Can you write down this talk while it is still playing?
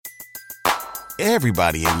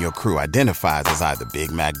Everybody in your crew identifies as either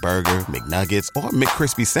Big Mac Burger, McNuggets, or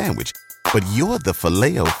McCrispy Sandwich. But you're the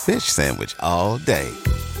Filet-O-Fish Sandwich all day.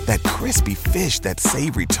 That crispy fish, that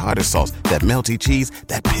savory tartar sauce, that melty cheese,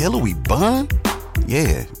 that pillowy bun.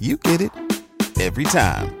 Yeah, you get it. Every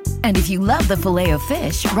time. And if you love the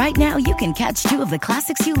Filet-O-Fish, right now you can catch two of the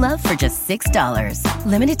classics you love for just $6.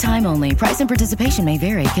 Limited time only. Price and participation may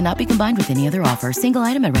vary. Cannot be combined with any other offer. Single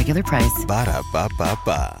item at regular price.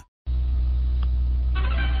 Ba-da-ba-ba-ba.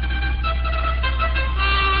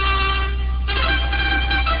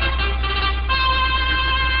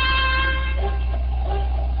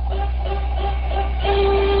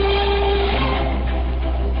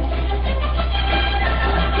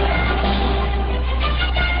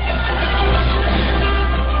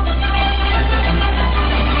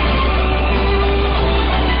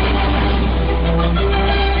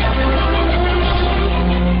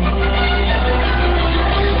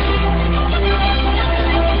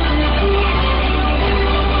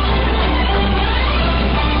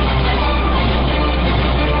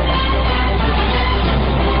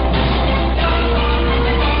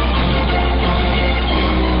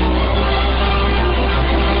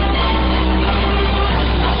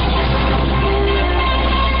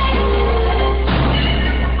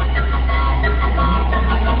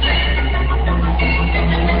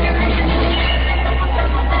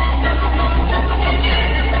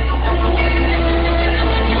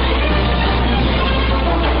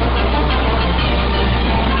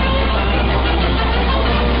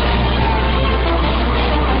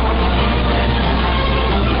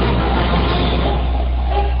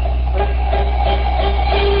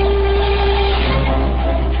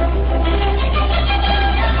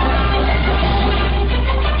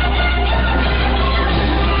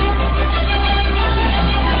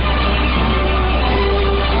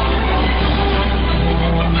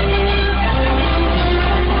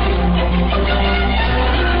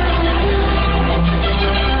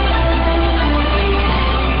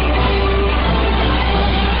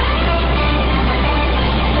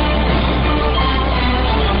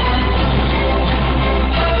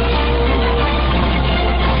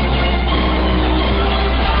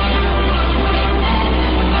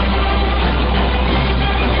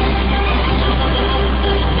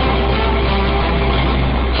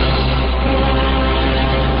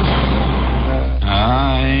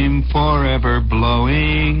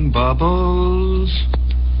 Bubbles,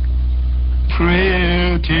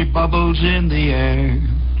 pretty bubbles in the air.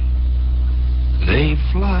 They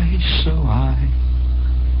fly so high,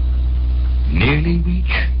 nearly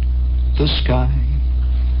reach the sky.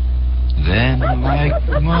 Then, like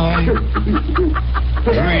my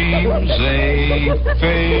dreams, they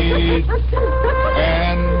fade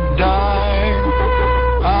and die.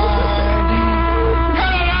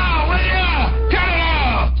 Cut it out, will ya? Cut it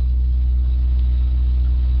out!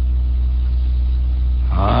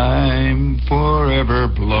 I'm forever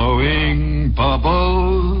blowing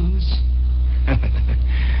bubbles,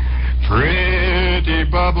 pretty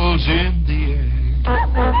bubbles in the air.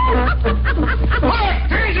 Look,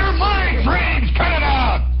 these are my dreams. Cut it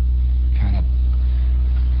out. Kind of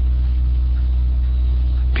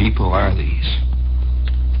people are these?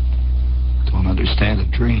 Don't understand a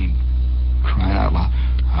dream. Crying out loud.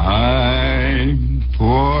 I'm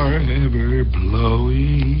forever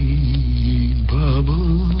blowing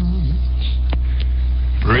bubbles,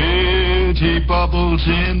 pretty bubbles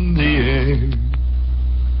in the air.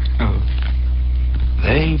 Oh,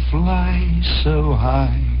 they fly so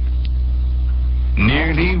high,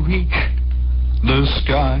 nearly reach the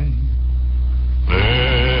sky.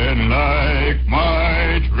 Then, like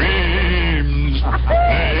my dreams,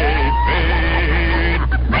 they fade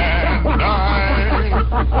and die.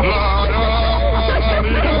 La, da, da,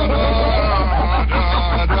 da, da, da.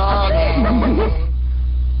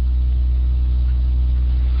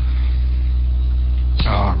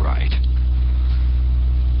 All right.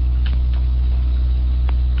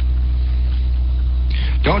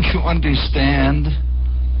 Don't you understand?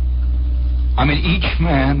 I mean, each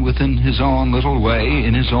man within his own little way,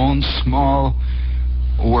 in his own small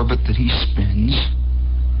orbit that he spins,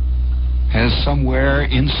 has somewhere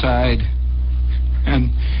inside,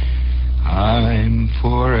 and I'm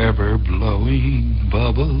forever blowing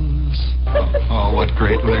bubbles. Oh, what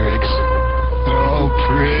great lyrics. Oh,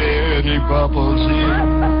 pretty bubbles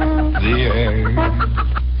in the air.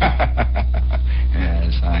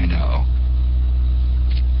 Yes, I know.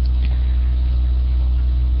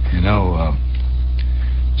 You know,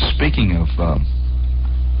 speaking of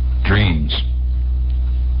dreams,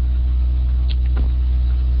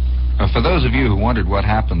 for those of you who wondered what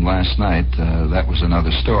happened last night, that was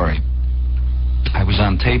another story. I was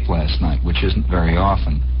on tape last night, which isn't very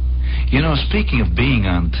often. You know, speaking of being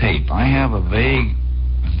on tape, I have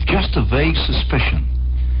just a vague suspicion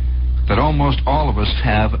that almost all of us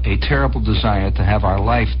have a terrible desire to have our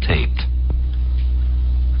life taped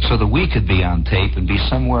so that we could be on tape and be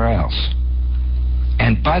somewhere else.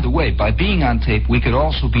 And by the way, by being on tape, we could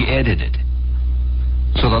also be edited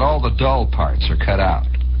so that all the dull parts are cut out.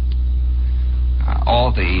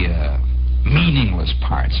 All the meaningless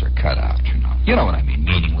parts are cut out, you know. You know what I mean,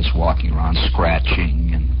 meaningless walking around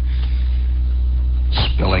scratching and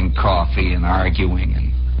spilling coffee and arguing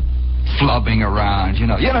and flubbing around, you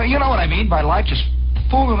know what I mean by life, just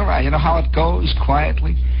fooling around. You know how it goes,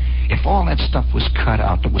 quietly? If all that stuff was cut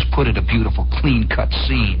out, that was put into beautiful, clean-cut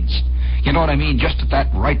scenes, you know what I mean? Just at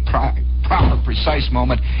that right, proper, precise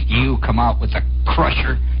moment, you come out with a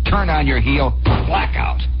crusher, turn on your heel,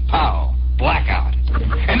 blackout, pow, blackout.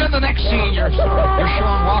 And then the next scene, you're shown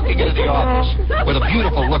walking into the office with a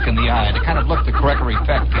beautiful look in the eye, the kind of look that Gregory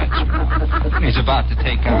Peck gets. He's about to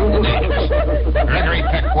take on the natives. Gregory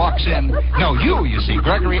Peck walks in. No, you see,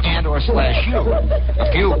 Gregory and/you. A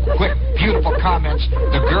few quick, beautiful comments.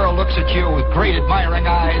 The girl looks at you with great admiring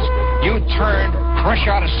eyes. You turn, crush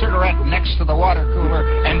out a cigarette next to the water cooler,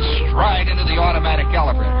 and stride into the automatic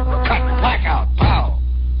elevator. Cut, blackout, pow.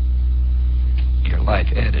 Your life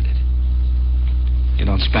edited. You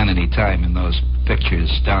don't spend any time in those pictures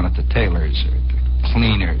down at the tailor's or at the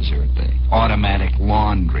cleaners or at the automatic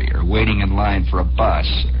laundry or waiting in line for a bus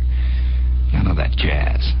or none of that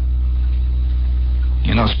jazz.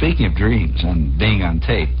 You know, speaking of dreams and being on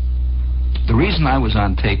tape, the reason I was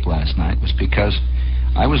on tape last night was because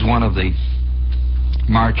I was one of the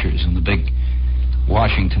marchers in the big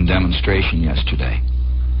Washington demonstration yesterday.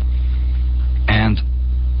 And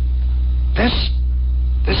this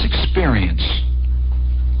experience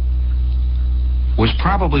was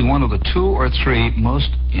probably one of the 2 or 3 most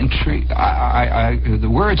the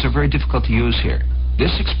words are very difficult to use here.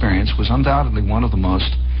 This experience was undoubtedly one of the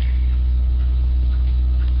most,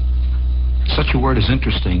 such a word as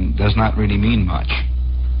interesting does not really mean much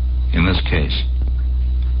in this case.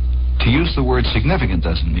 To use the word significant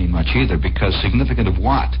doesn't mean much either, because significant of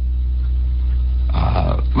what?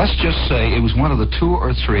 Let's just say it was one of the 2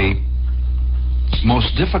 or 3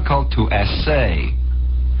 most difficult to assay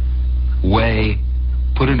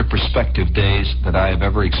put into perspective days that I have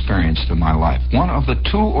ever experienced in my life. One of the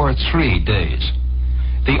 2 or 3 days.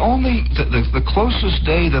 The closest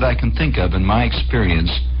day that I can think of in my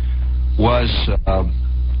experience was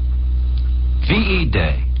VE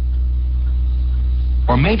Day,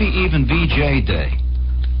 or maybe even VJ Day,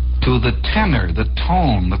 to the tenor, the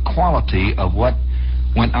tone, the quality of what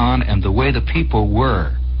went on and the way the people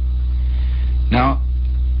were. Now,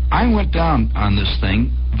 I went down on this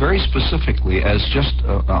thing very specifically as just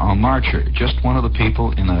a marcher, just one of the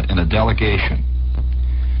people in a delegation,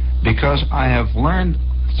 because I have learned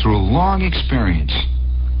through long experience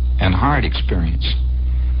and hard experience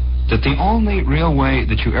that the only real way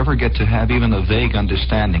that you ever get to have even a vague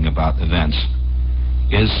understanding about events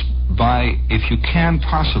is by, if you can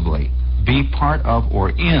possibly, be part of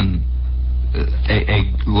or in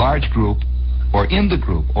a large group, or in the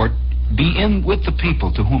group, or be in with the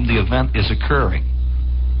people to whom the event is occurring.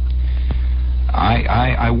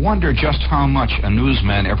 I wonder just how much a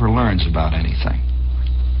newsman ever learns about anything,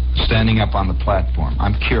 standing up on the platform.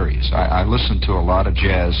 I'm curious. I listened to a lot of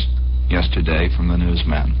jazz yesterday from the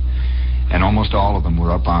newsmen, and almost all of them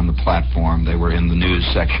were up on the platform. They were in the news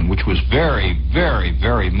section, which was very, very,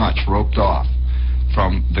 very much roped off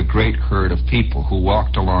from the great herd of people who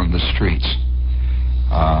walked along the streets.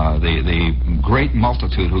 The great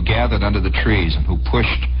multitude who gathered under the trees and who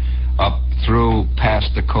pushed up through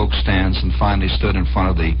past the Coke stands and finally stood in front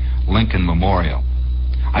of the Lincoln Memorial.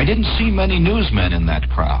 I didn't see many newsmen in that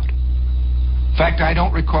crowd. In fact, I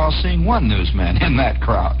don't recall seeing one newsman in that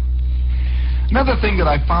crowd. Another thing that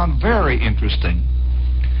I found very interesting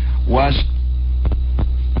was,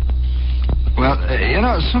 well,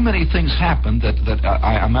 so many things happened that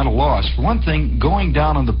I'm at a loss. For one thing, going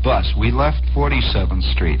down on the bus, we left 47th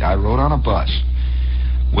Street. I rode on a bus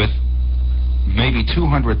with maybe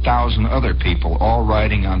 200,000 other people all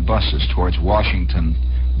riding on buses towards Washington,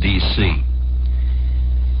 D.C.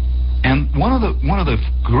 And one of the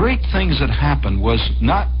great things that happened was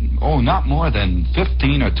not more than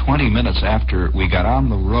 15 or 20 minutes after we got on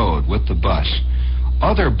the road with the bus,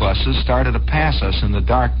 other buses started to pass us in the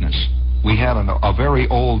darkness. We had a very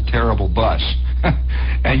old, terrible bus.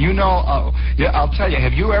 And I'll tell you,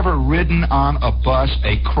 have you ever ridden on a bus,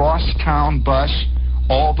 a cross-town bus,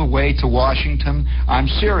 all the way to Washington? I'm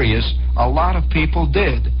serious, a lot of people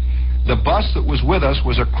did. The bus that was with us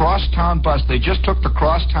was a crosstown bus. They just took the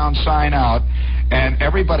crosstown sign out, and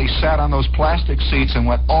everybody sat on those plastic seats and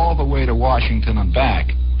went all the way to Washington and back.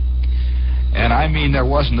 And I mean, there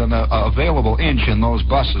wasn't an available inch in those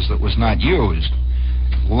buses that was not used.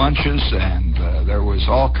 Lunches, and there was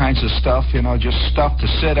all kinds of stuff, you know, just stuff to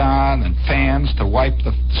sit on and fans to wipe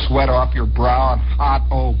the sweat off your brow, and hot,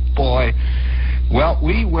 oh boy. Well,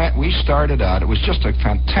 we started out. It was just a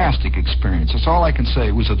fantastic experience. That's all I can say.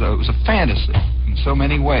 It was a fantasy in so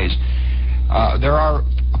many ways. There are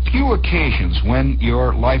a few occasions when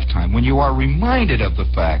your lifetime, when you are reminded of the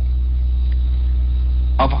fact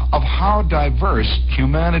of how diverse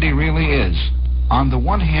humanity really is. On the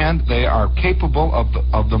one hand, they are capable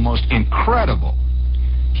of the most incredible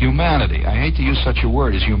humanity. I hate to use such a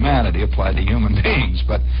word as humanity applied to human beings,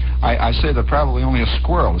 but I say that probably only a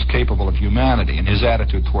squirrel is capable of humanity in his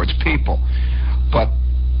attitude towards people. But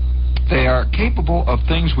they are capable of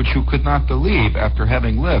things which you could not believe after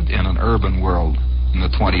having lived in an urban world in the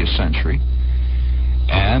 20th century.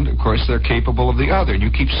 And, of course, they're capable of the other. And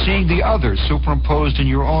you keep seeing the other superimposed in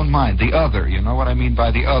your own mind. The other. You know what I mean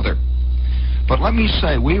by the other. But let me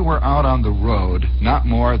say, we were out on the road not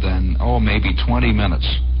more than, maybe 20 minutes.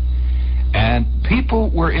 And people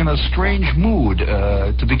were in a strange mood.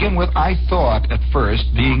 To begin with, I thought at first,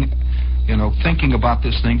 thinking about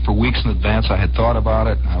this thing for weeks in advance, I had thought about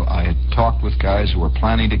it. I had talked with guys who were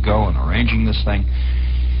planning to go and arranging this thing,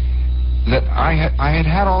 that I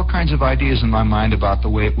had all kinds of ideas in my mind about the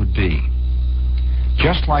way it would be.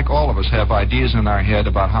 Just like all of us have ideas in our head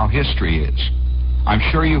about how history is. I'm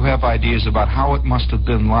sure you have ideas about how it must have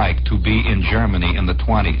been like to be in Germany in the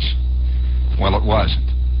 20s. Well, it wasn't.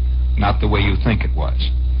 Not the way you think it was.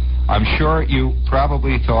 I'm sure you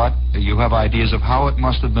probably thought that you have ideas of how it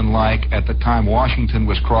must have been like at the time Washington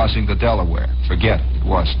was crossing the Delaware. Forget it. It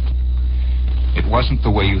wasn't. It wasn't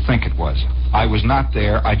the way you think it was. I was not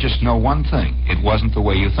there. I just know one thing. It wasn't the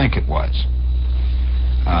way you think it was.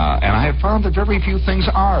 And I have found that very few things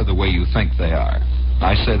are the way you think they are.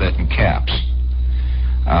 I say that in caps.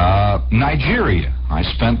 Nigeria. I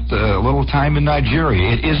spent a little time in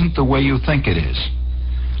Nigeria. It isn't the way you think it is.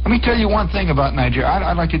 Let me tell you one thing about Nigeria.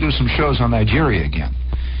 I'd like to do some shows on Nigeria again.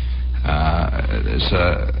 There's,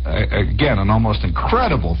 again, an almost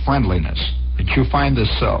incredible friendliness. Did you find this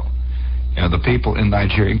so? You know, the people in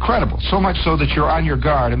Nigeria, incredible. So much so that you're on your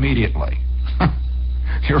guard immediately.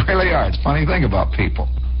 You really are. It's a funny thing about people.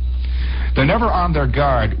 They're never on their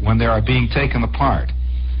guard when they are being taken apart.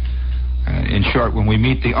 In short, when we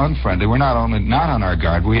meet the unfriendly, we're not only not on our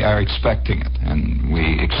guard, we are expecting it, and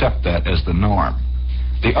we accept that as the norm.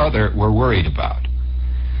 The other we're worried about.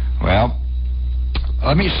 Well,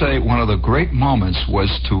 let me say one of the great moments was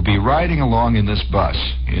to be riding along in this bus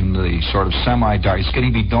in the sort of semi-dark. It's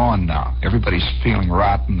getting to be dawn now. Everybody's feeling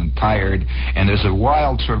rotten and tired, and there's a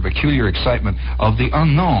wild sort of peculiar excitement of the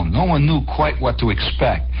unknown. No one knew quite what to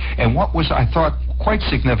expect. And what was, I thought, quite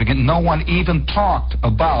significant, no one even talked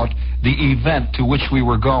about the event to which we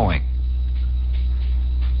were going.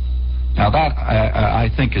 Now that, I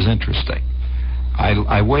think, is interesting.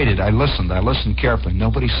 I waited, I listened carefully.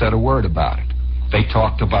 Nobody said a word about it. They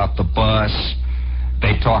talked about the bus.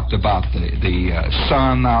 They talked about the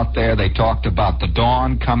sun out there. They talked about the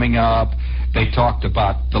dawn coming up. They talked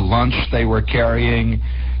about the lunch they were carrying.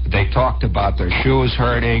 They talked about their shoes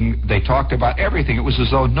hurting. They talked about everything. It was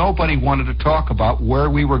as though nobody wanted to talk about where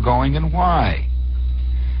we were going and why.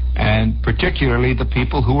 And particularly the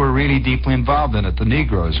people who were really deeply involved in it, the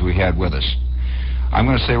Negroes we had with us. I'm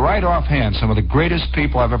going to say right offhand, some of the greatest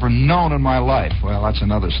people I've ever known in my life. Well, that's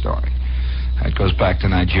another story. That goes back to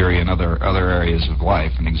Nigeria and other areas of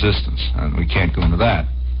life and existence, and we can't go into that.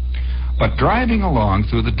 But driving along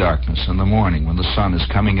through the darkness in the morning when the sun is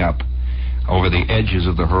coming up over the edges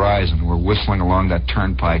of the horizon, we're whistling along that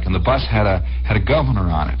turnpike, and the bus had a governor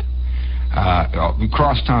on it.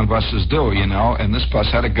 Crosstown buses do, you know, and this bus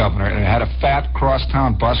had a governor, and it had a fat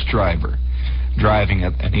crosstown bus driver driving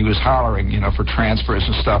it, and he was hollering, you know, for transfers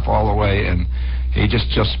and stuff all the way, and he just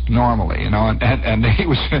normally, you know, and he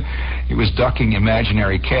was ducking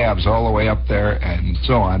imaginary cabs all the way up there and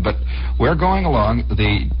so on. But we're going along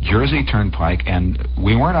the Jersey Turnpike, and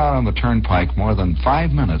we weren't out on the turnpike more than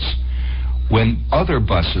 5 minutes when other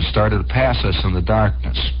buses started to pass us in the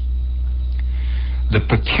darkness. The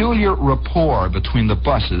peculiar rapport between the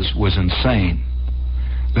buses was insane.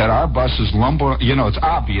 That our buses lumber, you know, it's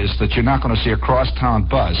obvious that you're not going to see a crosstown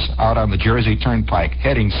bus out on the Jersey Turnpike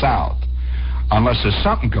heading south unless there's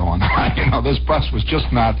something going on. You know, this bus was just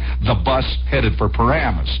not the bus headed for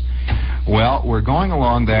Paramus. Well, we're going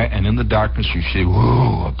along there, and in the darkness you see,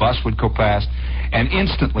 whoo, a bus would go past, And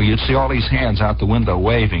instantly you'd see all these hands out the window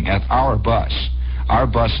waving at our bus. Our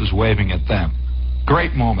bus is waving at them.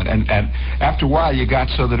 Great moment. And after a while you got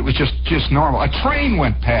so that it was just normal. A train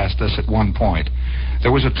went past us at one point.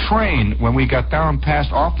 There was a train when we got down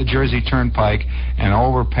past off the Jersey Turnpike and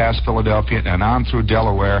over past Philadelphia and on through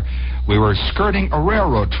Delaware. We were skirting a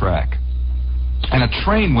railroad track. And a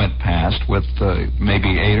train went past with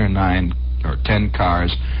maybe 8 or 9 or 10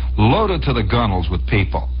 cars loaded to the gunnels with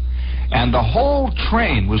people. And the whole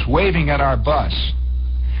train was waving at our bus.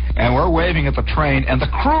 And we're waving at the train, and the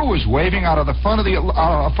crew was waving out of the front of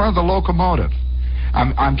the locomotive.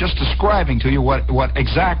 I'm just describing to you what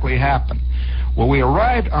exactly happened. Well, we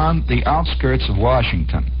arrived on the outskirts of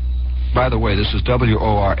Washington. By the way, this is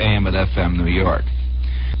WOR AM at FM New York.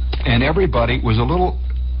 And everybody was a little...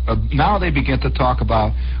 now they begin to talk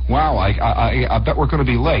about, wow, I bet we're going to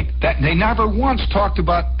be late. They never once talked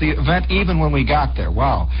about the event even when we got there.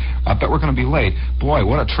 Wow, I bet we're going to be late. Boy,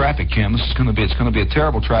 what a traffic jam it's going to be a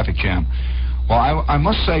terrible traffic jam. Well, I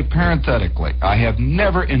must say parenthetically, I have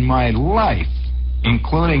never in my life,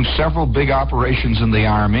 including several big operations in the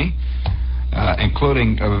Army,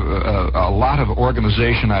 including a lot of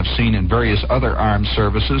organization I've seen in various other armed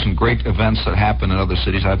services and great events that happen in other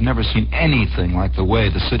cities. I've never seen anything like the way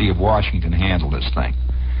the city of Washington handled this thing.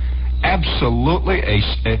 Absolutely,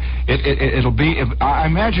 it'll be. I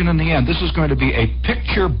imagine in the end, this is going to be a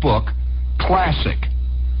picture book classic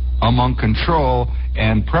among control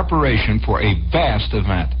and preparation for a vast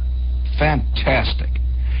event. Fantastic.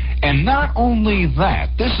 And not only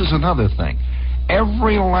that, this is another thing.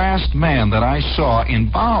 Every last man that I saw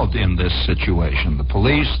involved in this situation, the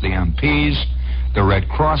police, the MPs, the Red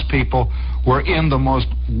Cross people, were in the most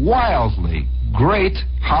wildly great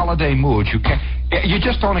holiday mood. You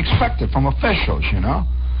just don't expect it from officials, you know.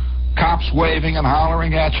 Cops waving and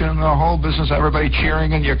hollering at you and the whole business, everybody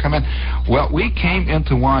cheering and you come in. Well, we came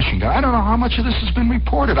into Washington. I don't know how much of this has been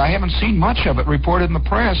reported. I haven't seen much of it reported in the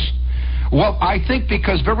press. Well, I think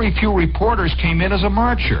because very few reporters came in as a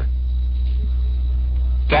marcher.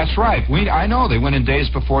 That's right. I know they went in days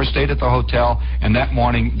before, stayed at the hotel, and that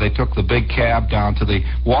morning they took the big cab down to the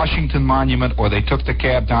Washington Monument, or they took the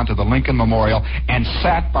cab down to the Lincoln Memorial and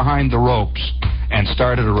sat behind the ropes and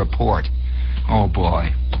started a report. Oh, boy.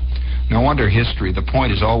 No wonder history, the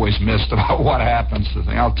point is always missed about what happens to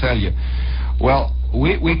things. I'll tell you. Well,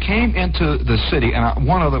 we came into the city, and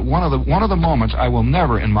one of the moments I will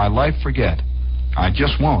never in my life forget, I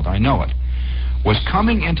just won't, I know it, was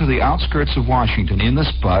coming into the outskirts of Washington in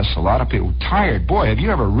this bus. A lot of people tired. Boy, have you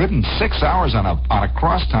ever ridden 6 hours on a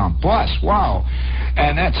crosstown bus? Wow.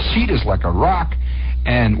 And that seat is like a rock.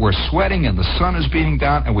 And we're sweating and the sun is beating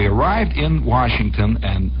down. And we arrived in Washington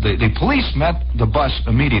and the police met the bus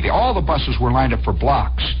immediately. All the buses were lined up for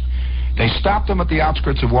blocks. They stopped them at the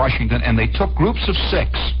outskirts of Washington and they took groups of 6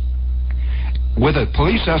 with a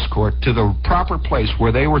police escort to the proper place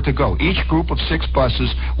where they were to go. Each group of 6 buses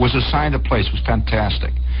was assigned a place. It was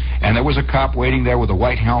fantastic. And there was a cop waiting there with a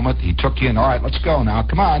white helmet. He took you in. All right, let's go now.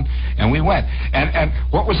 Come on. And we went. And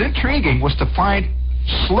what was intriguing was to find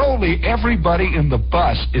slowly everybody in the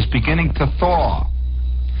bus is beginning to thaw.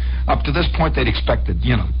 Up to this point, they'd expected,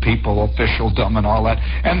 people, officialdom and all that.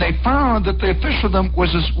 And they found that the officialdom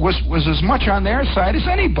was as much on their side as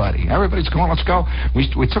anybody. Everybody's going, let's go.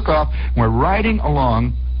 We took off. We're riding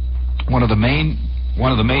along one of the main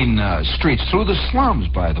streets, through the slums,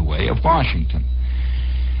 by the way, of Washington.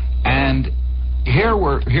 And here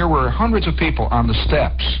were hundreds of people on the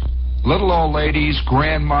steps. Little old ladies,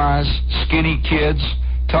 grandmas, skinny kids,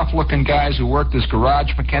 tough-looking guys who worked as garage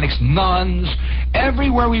mechanics, nuns.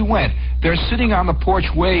 Everywhere we went, they're sitting on the porch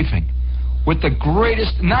waving with the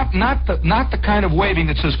greatest, not the kind of waving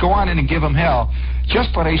that says, go on in and give them hell,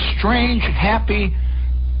 but a strange, happy,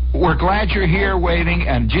 we're glad you're here waving,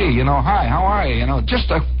 and gee, hi, how are you? Just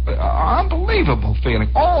a unbelievable feeling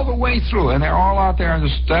all the way through. And they're all out there on the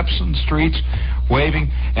steps and streets waving,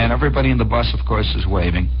 and everybody in the bus, of course, is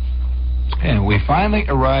waving. And we finally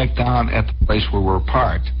arrived down at the place where we're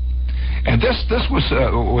parked. And this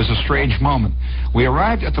was a strange moment. We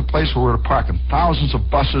arrived at the place where we were parked, and thousands of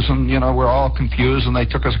buses, and, we're all confused, and they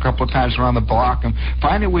took us a couple of times around the block. And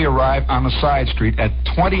finally we arrived on a side street at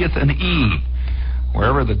 20th and E,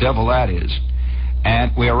 wherever the devil that is.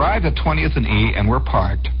 And we arrived at 20th and E, and we're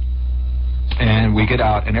parked. And we get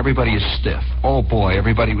out, and everybody is stiff. Oh, boy,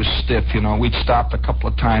 everybody was stiff, We'd stopped a couple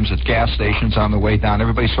of times at gas stations on the way down.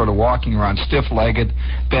 Everybody's sort of walking around stiff-legged,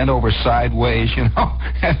 bent over sideways,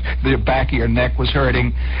 The back of your neck was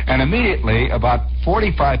hurting. And immediately, about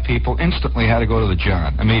 45 people instantly had to go to the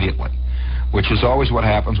John, immediately. which is always what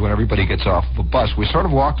happens when everybody gets off of a bus. We sort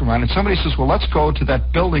of walked around, and somebody says, well, let's go to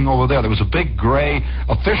that building over there. There was a big gray,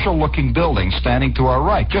 official-looking building standing to our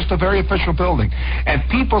right, just a very official building. And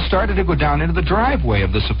people started to go down into the driveway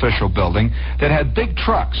of this official building that had big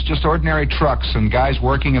trucks, just ordinary trucks, and guys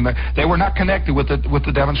working in there. They were not connected with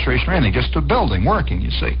the demonstration or anything, just a building working,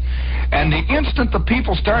 you see. And the instant the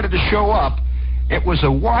people started to show up, it was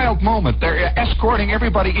a wild moment. They're escorting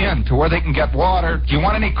everybody in to where they can get water. Do you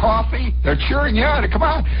want any coffee? They're cheering you on. Come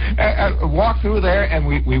on. Walk through there, and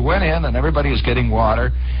we went in, and everybody was getting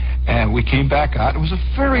water. And we came back out. It was a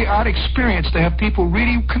very odd experience to have people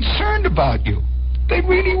really concerned about you. They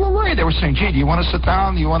really were worried. They were saying, gee, do you want to sit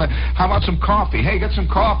down? Do you want to, how about some coffee? Hey, get some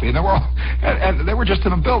coffee. And they were just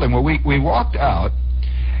in a building where we walked out,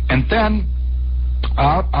 and then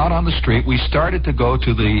out on the street, we started to go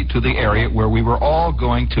to the area where we were all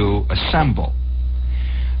going to assemble.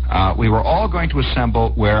 We were all going to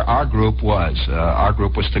assemble where our group was. Our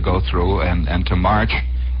group was to go through and to march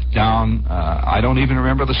down. I don't even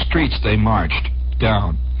remember the streets they marched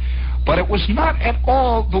down. But it was not at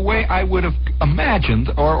all the way I would have imagined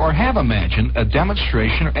or have imagined a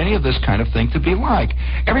demonstration or any of this kind of thing to be like.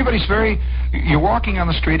 Everybody's you're walking on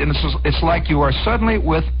the street, and it's like you are suddenly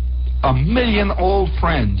with a million old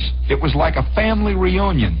friends. It was like a family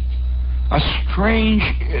reunion. A strange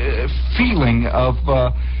feeling of,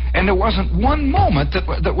 and there wasn't one moment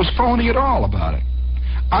that was phony at all about it.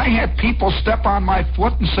 I had people step on my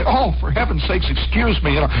foot and say, "Oh, for heaven's sakes, excuse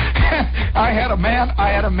me." You know, I had a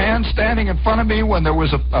man standing in front of me when there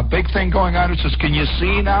was a big thing going on who says, "Can you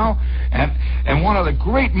see now?" And one of the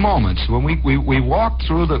great moments when we walked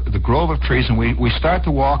through the grove of trees, and we start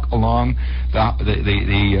to walk along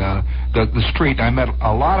the street. I met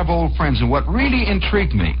a lot of old friends, and what really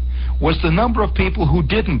intrigued me was the number of people who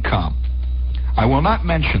didn't come. I will not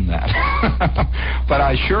mention that, but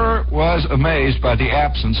I sure was amazed by the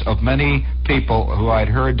absence of many people who I'd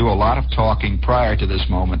heard do a lot of talking prior to this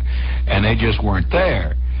moment, and they just weren't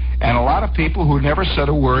there. And a lot of people who never said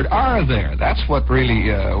a word are there. That's what really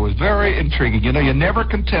was very intriguing. You know, you never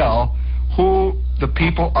can tell who the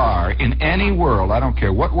people are in any world. I don't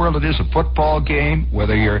care what world it is, a football game,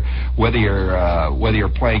 whether you're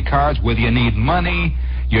playing cards, whether you need money.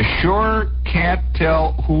 You sure can't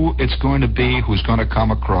tell who it's going to be, who's going to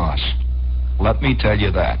come across. Let me tell you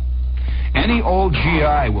that. Any old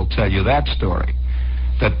GI will tell you that story,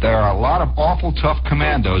 that there are a lot of awful tough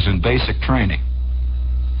commandos in basic training.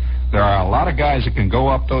 There are a lot of guys that can go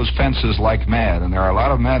up those fences like mad, and there are a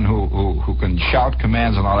lot of men who can shout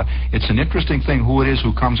commands and all that. It's an interesting thing who it is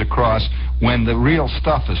who comes across when the real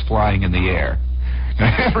stuff is flying in the air.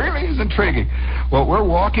 It really is intriguing. Well, we're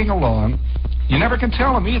walking along. You never can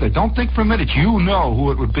tell them either. Don't think for a minute you know who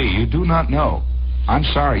it would be. You do not know. I'm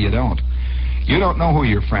sorry, you don't. You don't know who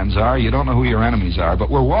your friends are. You don't know who your enemies are. But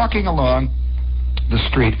we're walking along the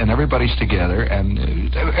street, and everybody's together. And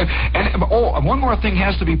one more thing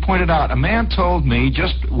has to be pointed out. A man told me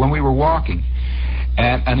just when we were walking,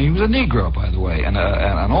 and he was a Negro, by the way, and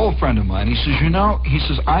an old friend of mine. He says, you know, he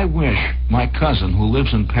says, I wish my cousin who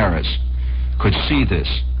lives in Paris could see this,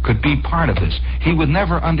 could be part of this. He would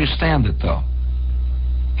never understand it, though.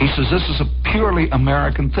 He says, this is a purely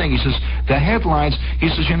American thing. He says, the headlines, he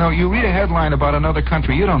says, you know, you read a headline about another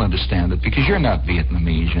country, you don't understand it because you're not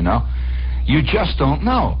Vietnamese, you know. You just don't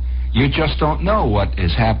know. You just don't know what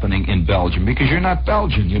is happening in Belgium because you're not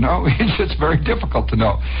Belgian, you know. It's just very difficult to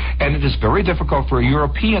know. And it is very difficult for a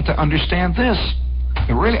European to understand this.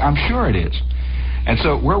 Really, I'm sure it is. And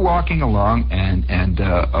so we're walking along, and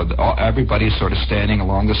everybody's sort of standing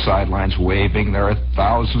along the sidelines waving. There are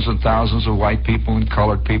thousands and thousands of white people and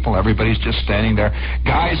colored people. Everybody's just standing there.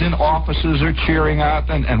 Guys in offices are cheering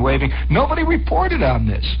out and waving. Nobody reported on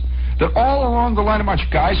this. That all along the line of march,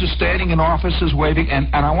 guys are standing in offices waving.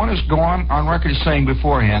 And I want to go on record as saying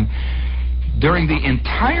beforehand, during the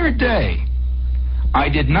entire day, I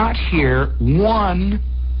did not hear one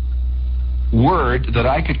word that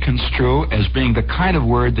I could construe as being the kind of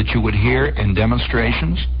word that you would hear in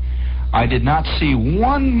demonstrations. I did not see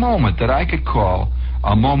one moment that I could call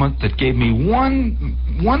a moment that gave me one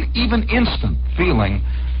even instant feeling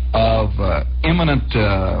of imminent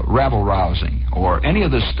rabble-rousing or any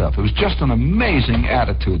of this stuff. It was just an amazing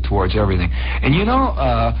attitude towards everything. And you know,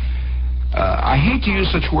 I hate to use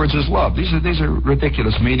such words as love. These are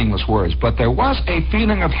ridiculous, meaningless words. But there was a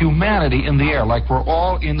feeling of humanity in the air, like we're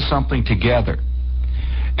all in something together.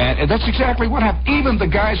 And that's exactly what happened. Even the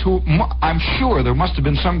guys who, I'm sure there must have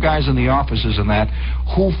been some guys in the offices and that,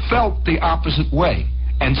 who felt the opposite way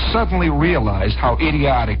and suddenly realized how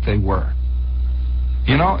idiotic they were.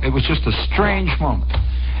 You know, it was just a strange moment.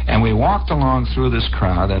 And we walked along through this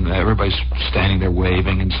crowd, and everybody's standing there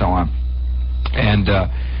waving and so on. And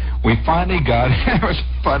we finally got, it was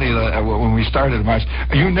funny when we started the march,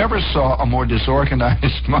 you never saw a more disorganized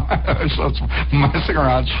messing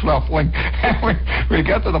around, shuffling. And we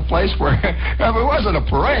got to the place where, it wasn't a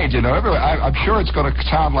parade, you know. I'm sure it's going to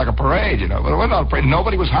sound like a parade, you know, but it wasn't a parade.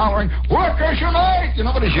 Nobody was hollering, "Workers Unite!"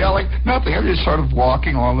 Nobody's yelling, nothing. Everybody's sort of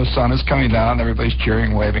walking along, the sun is coming down, everybody's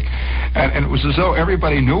cheering, waving. And it was as though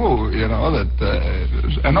everybody knew, you know, that,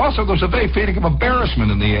 and also there was a vague feeling of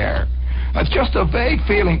embarrassment in the air. It's just a vague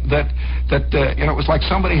feeling that you know, it was like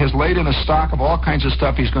somebody has laid in a stock of all kinds of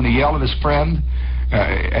stuff. He's going to yell at his friend,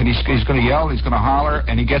 and he's going to yell, he's going to holler,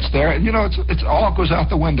 and he gets there, and you know, it's all goes out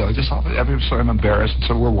the window. Everyone's sort of embarrassed, and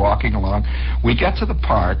so we're walking along. We get to the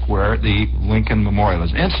park where the Lincoln Memorial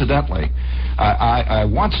is. Incidentally, I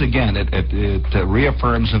once again, it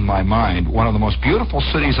reaffirms in my mind one of the most beautiful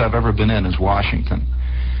cities I've ever been in is Washington.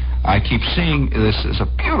 I keep seeing this as a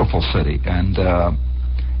beautiful city, and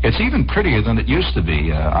it's even prettier than it used to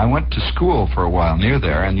be. I went to school for a while near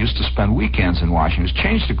there and used to spend weekends in Washington. It's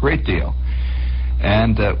changed a great deal.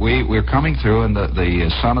 And we're coming through, and the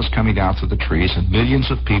sun is coming down through the trees, and millions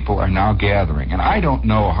of people are now gathering. And I don't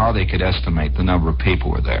know how they could estimate the number of people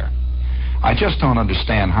who are there. I just don't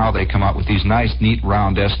understand how they come up with these nice, neat,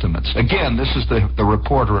 round estimates. Again, this is the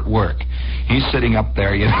reporter at work. He's sitting up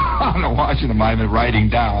there, you know, on the Washington Monument writing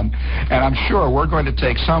down, and I'm sure we're going to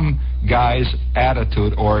take some guy's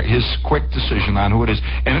attitude or his quick decision on who it is.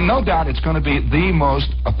 And no doubt it's going to be the most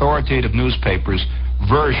authoritative newspaper's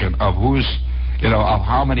version of who's, you know, of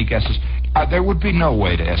how many guesses. There would be no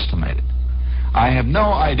way to estimate it. I have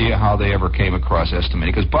no idea how they ever came across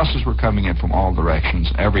estimating, because buses were coming in from all directions,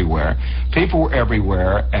 everywhere. People were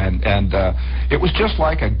everywhere, and it was just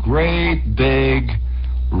like a great, big,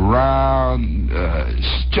 round,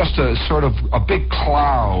 just a sort of a big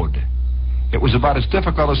cloud. It was about as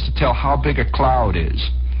difficult as to tell how big a cloud is,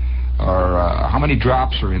 or how many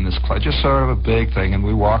drops are in this cloud. Just sort of a big thing, and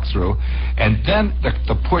we walked through. And then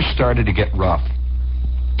the push started to get rough.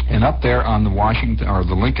 And up there on the Washington, or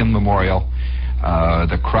the Lincoln Memorial,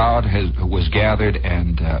 the crowd was gathered,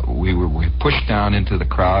 and we pushed down into the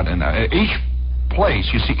crowd. And each place,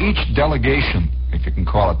 you see, each delegation, if you can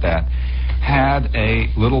call it that, had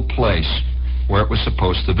a little place where it was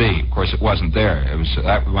supposed to be. Of course, it wasn't there.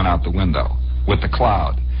 That went out the window with the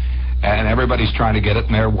cloud. And everybody's trying to get it,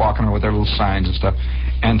 and they're walking around with their little signs and stuff.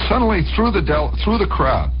 And suddenly, through the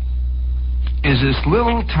crowd, is this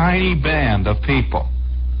little tiny band of people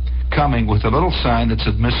coming with a little sign that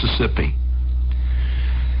said Mississippi.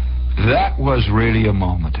 That was really a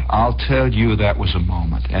moment. I'll tell you, that was a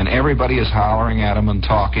moment. And everybody is hollering at them and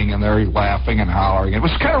talking, and they're laughing and hollering. It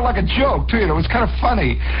was kind of like a joke, too. It was kind of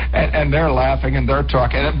funny. And they're laughing and they're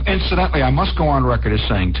talking. And incidentally, I must go on record as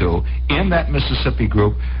saying, too, in that Mississippi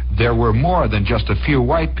group, there were more than just a few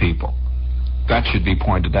white people. That should be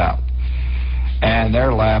pointed out. And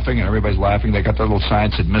they're laughing, and everybody's laughing. They got their little sign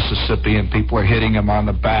that said Mississippi, and people are hitting them on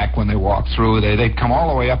the back when they walk through. They'd come all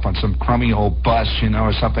the way up on some crummy old bus, you know,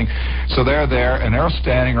 or something. So they're there, and they're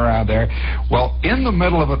standing around there. Well, in the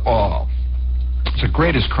middle of it all, it's the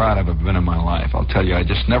greatest crowd I've ever been in my life. I'll tell you, I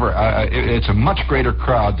just never... it's a much greater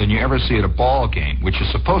crowd than you ever see at a ball game, which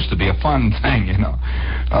is supposed to be a fun thing, you know.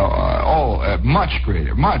 Much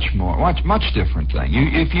greater, much more, much different thing.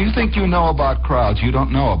 If you think you know about crowds, you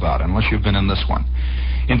don't know about it unless you've been in this one.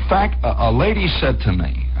 In fact, a lady said to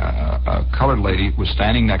me, a colored lady was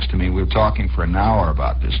standing next to me. We were talking for an hour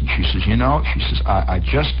about this, and she says, you know, she says,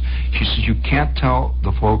 she says, you can't tell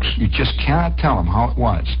the folks, you just cannot tell them how it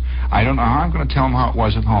was. I don't know how I'm going to tell them how it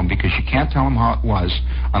was at home, because you can't tell them how it was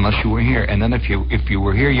unless you were here. And then if you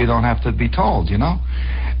were here, you don't have to be told, you know?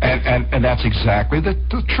 And that's exactly the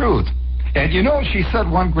truth. And, you know, she said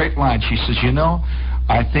one great line. She says, you know,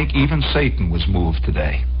 I think even Satan was moved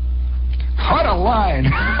today. What a line.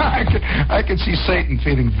 I can see Satan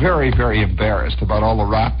feeling very, very embarrassed about all the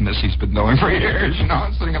rottenness he's been doing for years. You know,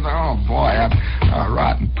 I'm sitting there, oh, boy, I'm a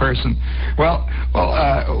rotten person. Well,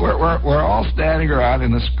 we're all standing around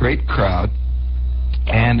in this great crowd,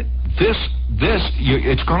 and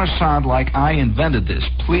it's going to sound like I invented this.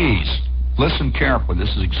 Please, listen carefully. This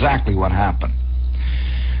is exactly what happened.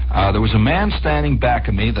 There was a man standing back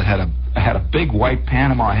of me that had a big white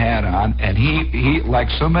Panama hat on, and he like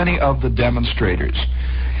so many of the demonstrators,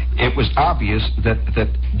 it was obvious that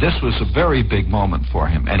this was a very big moment for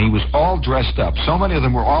him, and he was all dressed up. So many of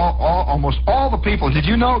them were almost all the people. Did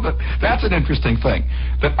you know that's an interesting thing,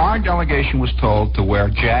 that our delegation was told to wear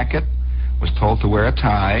a jacket, was told to wear a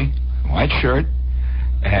tie, white shirt,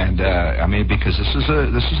 and I mean, because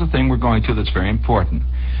this is a thing we're going to that's very important.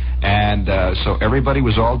 And so everybody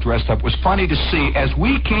was all dressed up. It was funny to see, as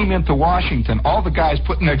we came into Washington, all the guys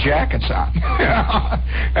putting their jackets on.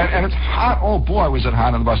 and it's hot. Oh, boy, was it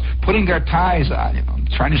hot on the bus. Putting their ties on,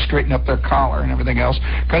 trying to straighten up their collar and everything else.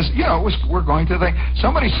 Because, we're going to think.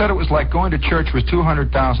 Somebody said it was like going to church with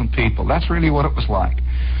 200,000 people. That's really what it was like.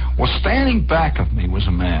 Well, standing back of me was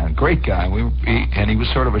a man, great guy. And he was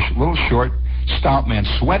sort of a little short, stout man,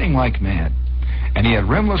 sweating like mad. And he had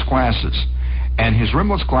rimless glasses. And his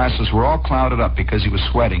rimless glasses were all clouded up because he was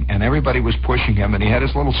sweating, and everybody was pushing him, and he had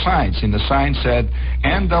his little signs, and the sign said,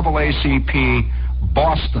 NAACP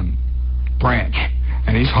Boston branch.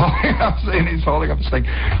 And he's holding up this thing.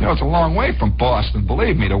 It's a long way from Boston,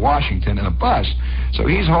 believe me, to Washington in a bus. So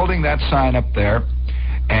he's holding that sign up there,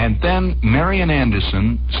 and then Marian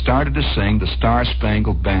Anderson started to sing the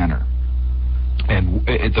Star-Spangled Banner. And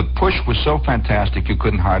the push was so fantastic you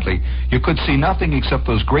could see nothing except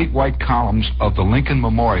those great white columns of the Lincoln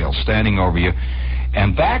Memorial standing over you.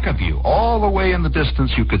 And back of you, all the way in the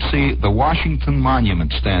distance, you could see the Washington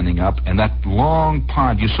Monument standing up and that long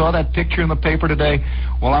pond. You saw that picture in the paper today?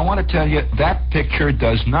 Well, I want to tell you, that picture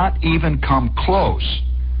does not even come close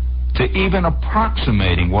to even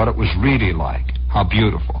approximating what it was really like. How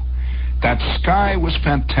beautiful. That sky was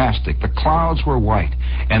fantastic. The clouds were white.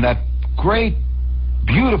 And that great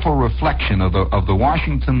beautiful reflection of the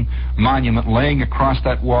Washington Monument laying across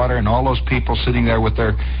that water, and all those people sitting there with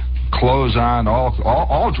their clothes on,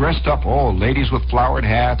 all dressed up, ladies with flowered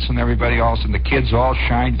hats and everybody else, and the kids all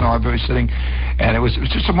shined, everybody sitting, and it was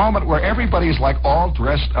just a moment where everybody's like all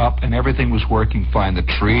dressed up and everything was working fine. The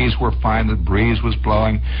trees were fine, the breeze was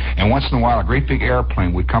blowing, and once in a while a great big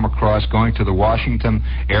airplane would come across going to the Washington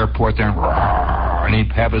airport there, and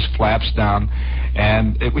he'd have his flaps down,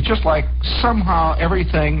 and it was just like somehow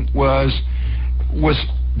everything was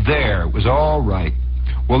there. It was all right.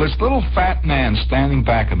 Well, this little fat man standing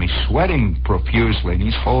back of me, sweating profusely, and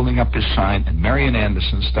he's holding up his sign, and Marian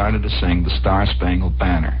Anderson started to sing the Star-Spangled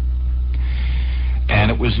Banner. And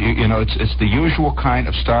it was, it's the usual kind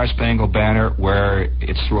of Star-Spangled Banner where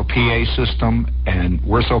it's through a PA system, and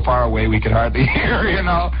we're so far away we could hardly hear,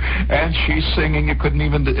 And she's singing. You couldn't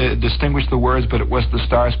even distinguish the words, but it was the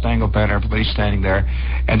Star-Spangled Banner. Everybody's standing there.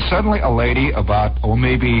 And suddenly a lady about,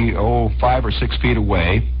 maybe 5 or 6 feet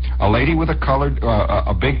away, a lady with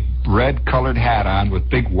a big red colored hat on with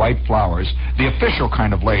big white flowers, the official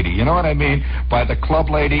kind of lady, you know what I mean? By the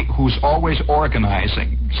club lady who's always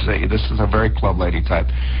organizing. See, this is a very club lady type.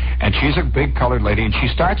 And she's a big colored lady, and she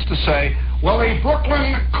starts to say, well, the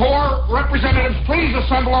Brooklyn Corps representatives, please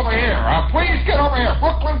assemble over here. Please get over here.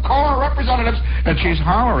 Brooklyn Corps representatives. And she's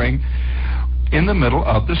hollering in the middle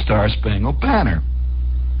of the Star-Spangled Banner.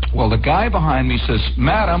 Well, the guy behind me says,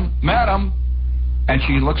 Madam. And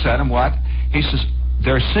she looks at him, what? He says,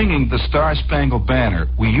 they're singing the Star-Spangled Banner.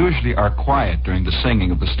 We usually are quiet during the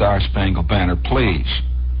singing of the Star-Spangled Banner. Please.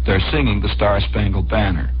 They're singing the Star-Spangled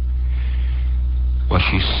Banner. Well,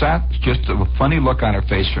 she sat, just a funny look on her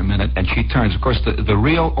face for a minute, and she turns. Of course, the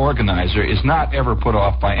real organizer is not ever put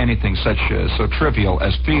off by anything so trivial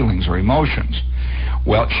as feelings or emotions.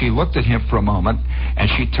 Well, she looked at him for a moment, and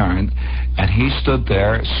she turned, and he stood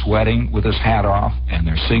there sweating with his hat off, and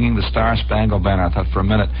they're singing the Star-Spangled Banner. I thought for a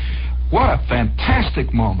minute, what a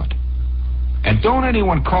fantastic moment. And don't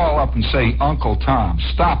anyone call up and say, Uncle Tom.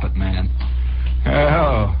 Stop it, man.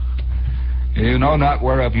 Oh, you know not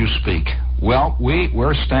whereof you speak. Well, we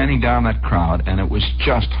were standing down that crowd, and it was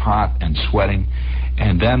just hot and sweating,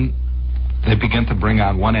 and then they began to bring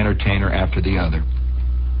on one entertainer after the other.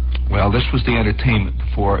 Well, this was the entertainment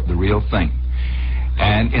for the real thing.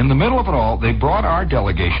 And in the middle of it all, they brought our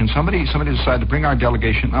delegation. Somebody decided to bring our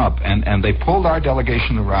delegation up, and they pulled our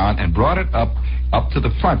delegation around and brought it up to the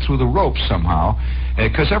front through the ropes somehow,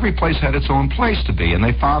 because every place had its own place to be, and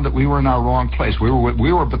they found that we were in our wrong place. We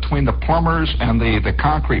were between the plumbers and the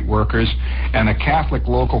concrete workers and a Catholic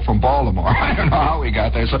local from Baltimore. I don't know how we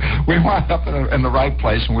got there. So we wound up in the right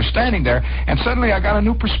place, and we're standing there, and suddenly I got a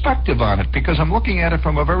new perspective on it, because I'm looking at it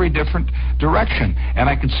from a very different direction, and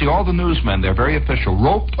I can see all the newsmen, they're very official,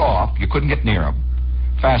 roped off. You couldn't get near them.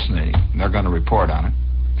 Fascinating. They're going to report on it.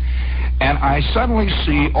 And I suddenly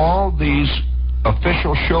see all these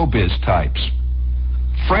official showbiz types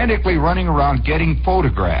frantically running around getting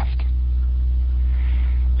photographed.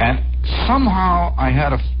 And somehow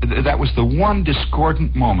that was the one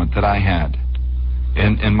discordant moment that I had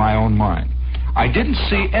in my own mind. I didn't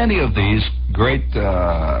see any of these great,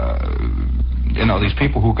 these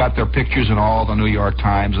people who got their pictures in all the New York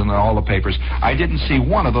Times and all the papers. I didn't see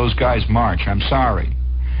one of those guys march. I'm sorry.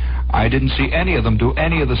 I didn't see any of them do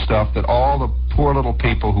any of the stuff that all the poor little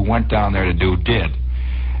people who went down there to do did.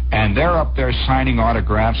 And they're up there signing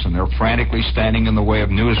autographs, and they're frantically standing in the way of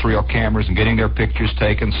newsreel cameras and getting their pictures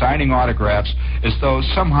taken, signing autographs as though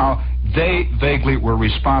somehow they vaguely were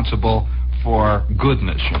responsible for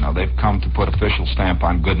goodness. You know, they've come to put official stamp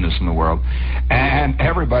on goodness in the world. And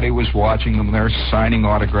everybody was watching them. They're signing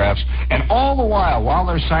autographs. And all the while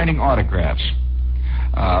they're signing autographs,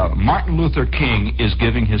 Martin Luther King is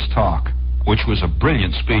giving his talk, which was a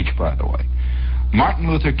brilliant speech, by the way.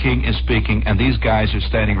 Martin Luther King is speaking, and these guys are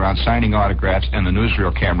standing around signing autographs, and the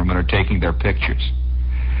newsreel cameramen are taking their pictures.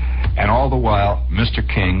 And all the while, Mr.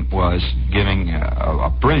 King was giving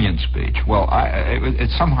a brilliant speech. Well,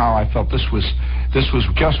 somehow I felt this was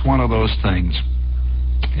just one of those things.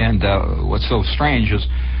 And what's so strange is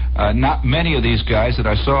not many of these guys that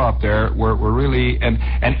I saw up there were really, and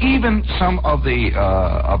even some of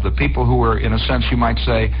the people who were, in a sense, you might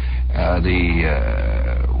say,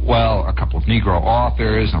 a couple of Negro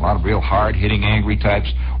authors and a lot of real hard-hitting, angry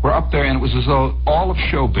types were up there, and it was as though all of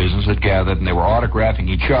show business had gathered, and they were autographing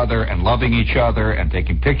each other and loving each other and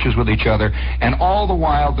taking pictures with each other, and all the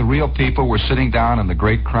while the real people were sitting down in the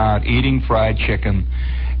great crowd eating fried chicken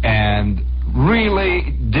and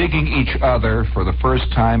really digging each other for the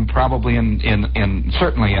first time, probably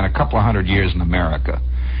certainly in a couple of hundred years in America.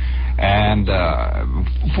 And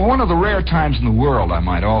for one of the rare times in the world, I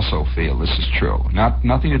might also feel this is true.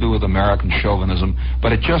 Nothing to do with American chauvinism,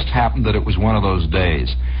 but it just happened that it was one of those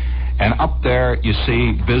days. And up there, you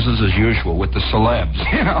see business as usual with the celebs.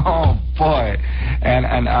 You know, oh boy.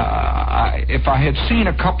 And if I had seen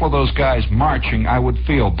a couple of those guys marching, I would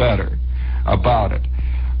feel better about it.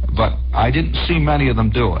 But I didn't see many of them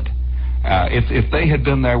do it. If they had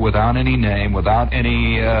been there without any name, without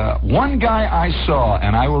any... one guy I saw,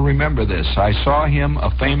 and I will remember this, I saw him,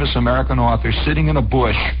 a famous American author, sitting in a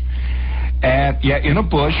bush. And, in a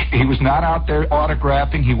bush. He was not out there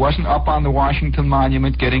autographing. He wasn't up on the Washington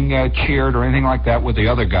Monument getting cheered or anything like that with the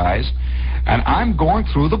other guys. And I'm going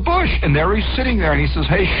through the bush, and there he's sitting there, and he says,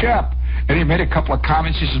 "Hey, Shep." And he made a couple of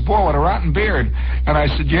comments. He says, "Boy, what a rotten beard." And I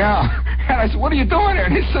said, "Yeah." And I said, "What are you doing here?"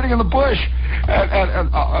 And he's sitting in the bush,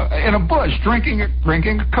 in a bush, drinking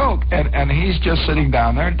a Coke. And he's just sitting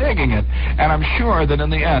down there digging it. And I'm sure that in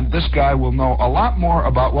the end, this guy will know a lot more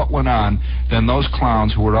about what went on than those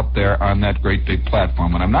clowns who were up there on that great big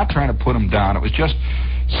platform. And I'm not trying to put him down. It was just...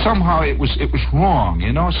 somehow it was wrong,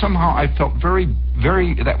 you know. Somehow I felt very,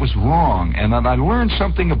 very, that was wrong. And then I learned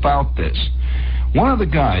something about this. One of the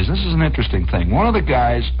guys, this is an interesting thing, one of the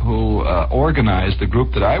guys who organized the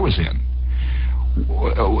group that I was in,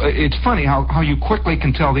 it's funny how you quickly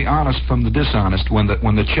can tell the honest from the dishonest when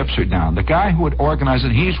the chips are down. The guy who had organized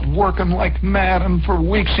it, he's working like mad, and for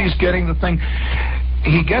weeks he's getting the thing.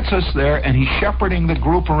 He gets us there, and he's shepherding the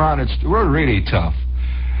group around. We're really tough.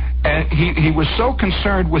 And he was so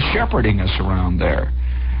concerned with shepherding us around there.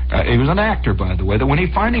 He was an actor, by the way, that when he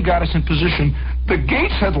finally got us in position, the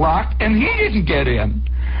gates had locked, and he didn't get in.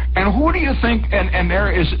 And who do you think, and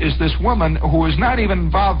there is this woman who is not even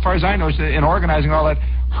involved, as far as I know, in organizing all that.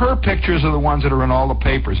 Her pictures are the ones that are in all the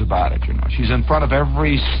papers about it, you know. She's in front of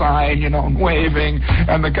every sign, you know, waving.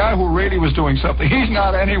 And the guy who really was doing something, he's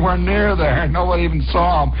not anywhere near there. Nobody even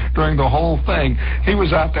saw him during the whole thing. He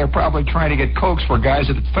was out there probably trying to get Cokes for guys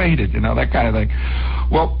that had fainted, you know, that kind of thing.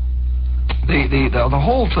 Well, the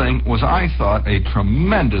whole thing was, I thought, a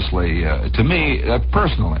tremendously, to me,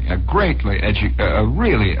 personally, a greatly,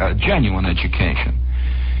 really genuine education.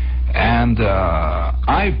 And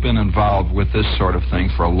I've been involved with this sort of thing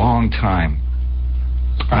for a long time.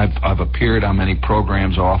 I've appeared on many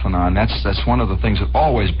programs off and on. That's one of the things that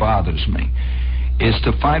always bothers me, is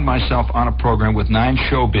to find myself on a program with 9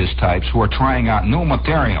 showbiz types who are trying out new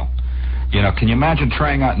material. You know, can you imagine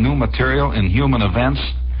trying out new material in human events?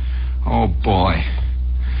 Oh boy.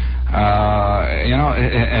 You know,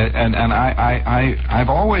 and I've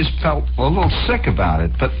always felt a little sick about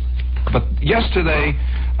it. But yesterday,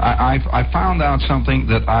 I found out something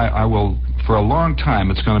that I will, for a long time,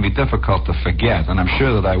 it's going to be difficult to forget, and I'm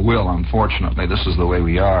sure that I will, unfortunately. This is the way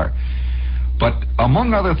we are. But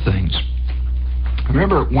among other things,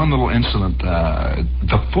 remember one little incident,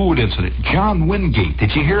 the food incident, John Wingate. Did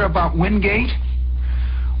you hear about Wingate?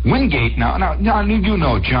 Wingate, now, you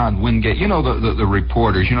know John Wingate. You know the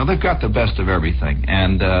reporters. You know, they've got the best of everything,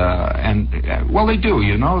 and well, they do.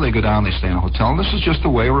 You know, they go down, they stay in a hotel, and this is just the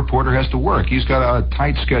way a reporter has to work. He's got a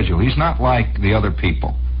tight schedule. He's not like the other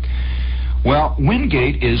people. Well,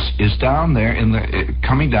 Wingate is down there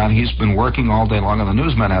coming down. He's been working all day long, and the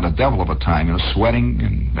newsmen had a devil of a time, you know, sweating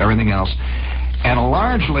and everything else. And a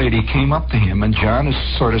large lady came up to him, and John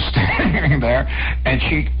is sort of standing there, and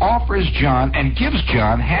she offers John and gives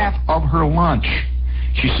John half of her lunch.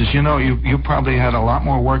 She says, you know, you probably had a lot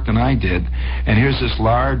more work than I did. And here's this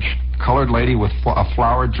large colored lady with a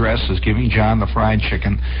flowered dress is giving John the fried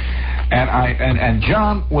chicken. And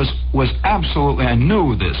John was absolutely, I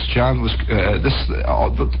knew this. John was,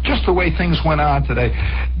 just the way things went on today,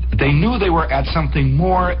 they knew they were at something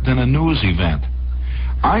more than a news event.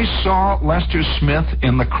 I saw Lester Smith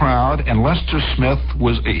in the crowd, and Lester Smith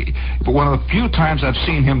was one of the few times I've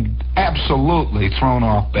seen him absolutely thrown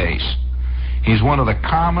off base. He's one of the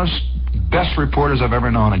calmest, best reporters I've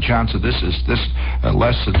ever known. And John said,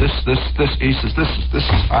 Lester, he says, this is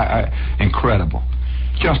incredible.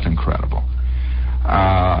 Just incredible.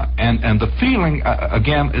 And the feeling,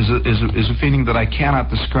 again, is a feeling that I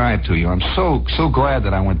cannot describe to you. I'm so glad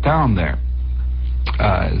that I went down there.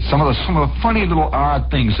 Some of the funny little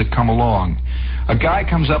odd things that come along. A guy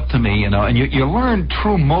comes up to me, you know, and you learn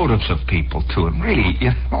true motives of people, too. And really,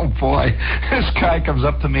 oh, boy, this guy comes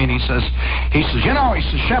up to me and he says, you know, he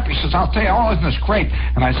says, Shep, he says, I'll tell you, isn't this great?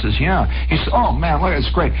 And I says, yeah. He says, oh, man, look, it's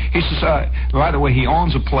great. He says, by the way, he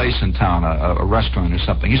owns a place in town, a restaurant or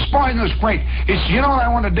something. He says, boy, isn't this great? He says, you know what I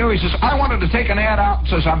want to do? He says, I wanted to take an ad out and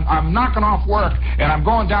says, I'm knocking off work and I'm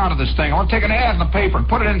going down to this thing. I want to take an ad in the paper and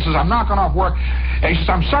put it in and says, I'm knocking off work. And he says,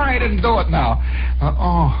 I'm sorry I didn't do it now.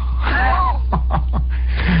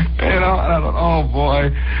 You know, and I thought, oh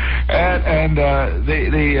boy, and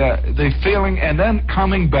the feeling, and then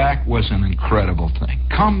coming back was an incredible thing.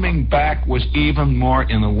 Coming back was even more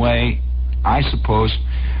in the way, I suppose,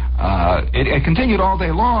 it continued all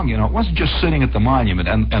day long. You know, it wasn't just sitting at the monument,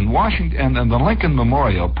 and Washington and the Lincoln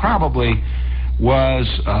Memorial probably was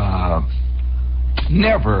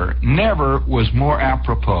never was more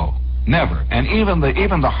apropos. Never. And even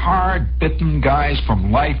the hard-bitten guys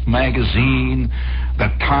from Life magazine, the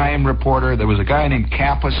Time reporter, there was a guy named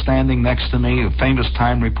Kappa standing next to me, a famous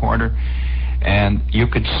Time reporter, and you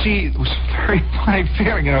could see it was a very funny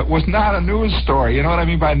feeling. You know, it was not a news story. You know what I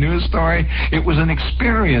mean by news story? It was an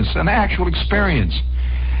experience, an actual experience.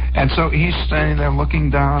 And so he's standing there looking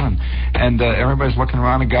down, and everybody's looking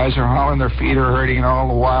around. The guys are hollering, their feet are hurting, and all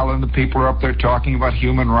the while, and the people are up there talking about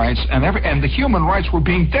human rights, and the human rights were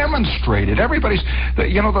being demonstrated.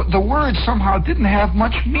 The words somehow didn't have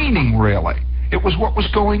much meaning, really. It was what was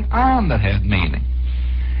going on that had meaning,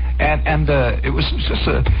 and it was just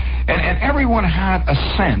and everyone had a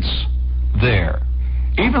sense there,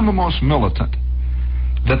 even the most militant,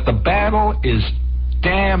 that the battle is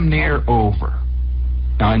damn near over.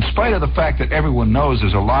 Now, in spite of the fact that everyone knows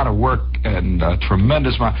there's a lot of work and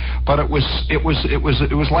tremendous amount, but it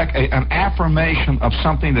was like an affirmation of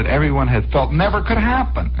something that everyone had felt never could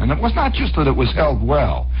happen. And it was not just that it was held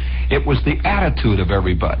well; it was the attitude of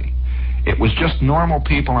everybody. It was just normal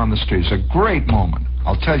people on the streets. A great moment,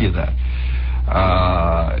 I'll tell you that.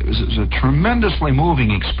 It was a tremendously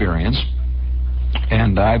moving experience.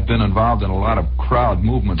 And I've been involved in a lot of crowd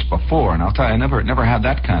movements before, and I'll tell you, I never had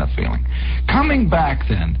that kind of feeling. Coming back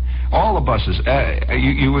then, all the buses,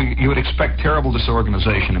 you would expect terrible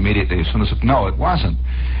disorganization immediately as soon as no, it wasn't.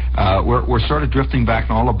 We're sort of drifting back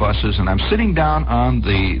in all the buses, and I'm sitting down on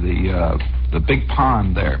the big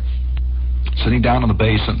pond there, sitting down on the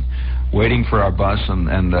basin, waiting for our bus,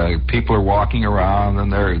 and people are walking around,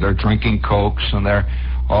 and they're drinking Cokes, and they're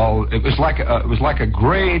it was like a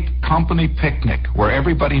great company picnic where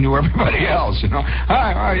everybody knew everybody else, you know.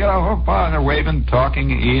 Hi, you know, and they're waving,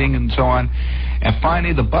 talking, eating, and so on. And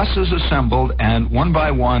finally, the buses assembled, and one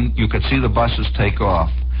by one, you could see the buses take off.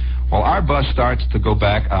 Well, our bus starts to go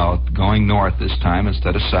back out, going north this time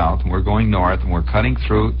instead of south, and we're going north, and we're cutting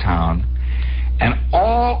through town. And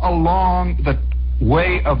all along the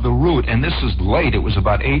way of the route, and this is late, it was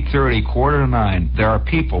about 8:30, 8:45, there are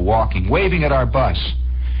people walking, waving at our bus.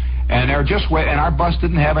 And they're just and our bus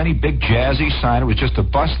didn't have any big jazzy sign. It was just a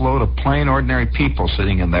busload of plain, ordinary people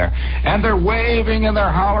sitting in there. And they're waving and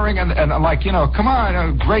they're hollering and like, you know, come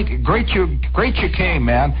on, great you came,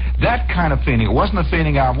 man. That kind of feeling. It wasn't a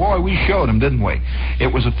feeling of, boy, we showed them, didn't we? It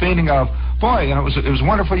was a feeling of, boy, you know, it was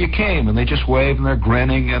wonderful you came. And they just waved and they're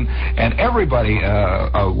grinning and everybody,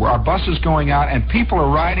 our bus is going out and people are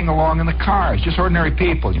riding along in the cars, just ordinary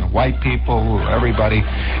people, you know, white people, everybody.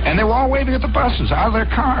 And they were all waving at the buses out of their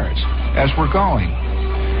cars as we're going.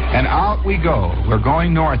 And out we go. We're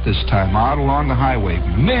going north this time, out along the highway.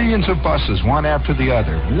 Millions of buses, one after the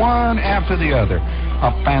other.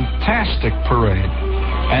 A fantastic parade.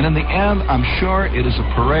 And in the end, I'm sure it is a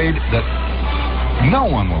parade that no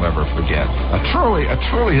one will ever forget. A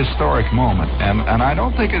truly historic moment. And I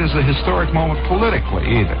don't think it is a historic moment politically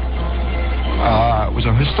either. It was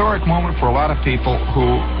a historic moment for a lot of people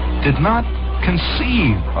who did not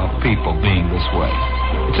conceive of people being this way.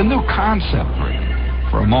 It's a new concept for you.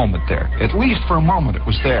 for a moment there. At least for a moment it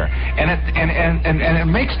was there. And it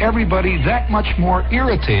makes everybody that much more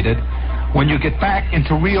irritated when you get back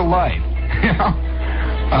into real life. You know?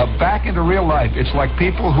 Back into real life. It's like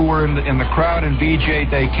people who were in the crowd in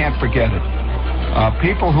VJ Day can't forget it.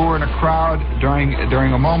 People who were in a crowd during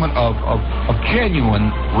a moment of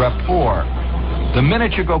genuine rapport. The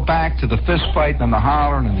minute you go back to the fist fight and the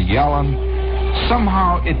hollering and the yelling,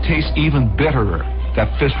 somehow it tastes even bitterer,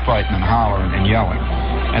 that fist fighting and hollering and yelling.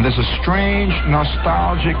 And there's a strange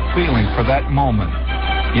nostalgic feeling for that moment.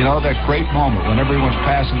 You know, that great moment when everyone's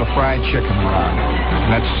passing the fried chicken around.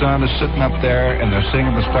 And that son is sitting up there and they're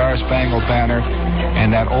singing the Star Spangled Banner.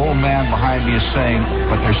 And that old man behind me is saying,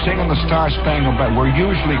 but they're singing the Star Spangled Banner. We're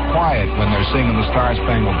usually quiet when they're singing the Star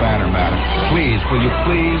Spangled Banner, madam. Please, will you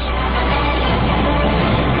please?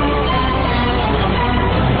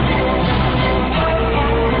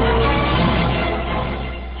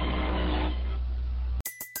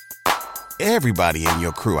 Everybody in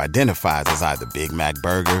your crew identifies as either Big Mac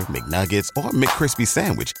Burger, McNuggets, or McCrispy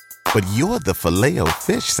Sandwich. But you're the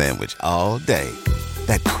Filet-O-Fish Sandwich all day.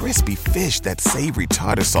 That crispy fish, that savory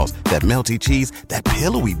tartar sauce, that melty cheese, that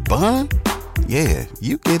pillowy bun. Yeah,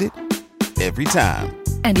 you get it. Every time.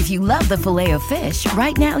 And if you love the Filet-O-Fish,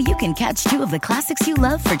 right now you can catch two of the classics you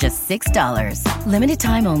love for just $6. Limited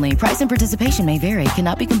time only. Price and participation may vary.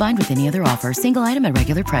 Cannot be combined with any other offer. Single item at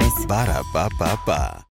regular price. Ba-da-ba-ba-ba.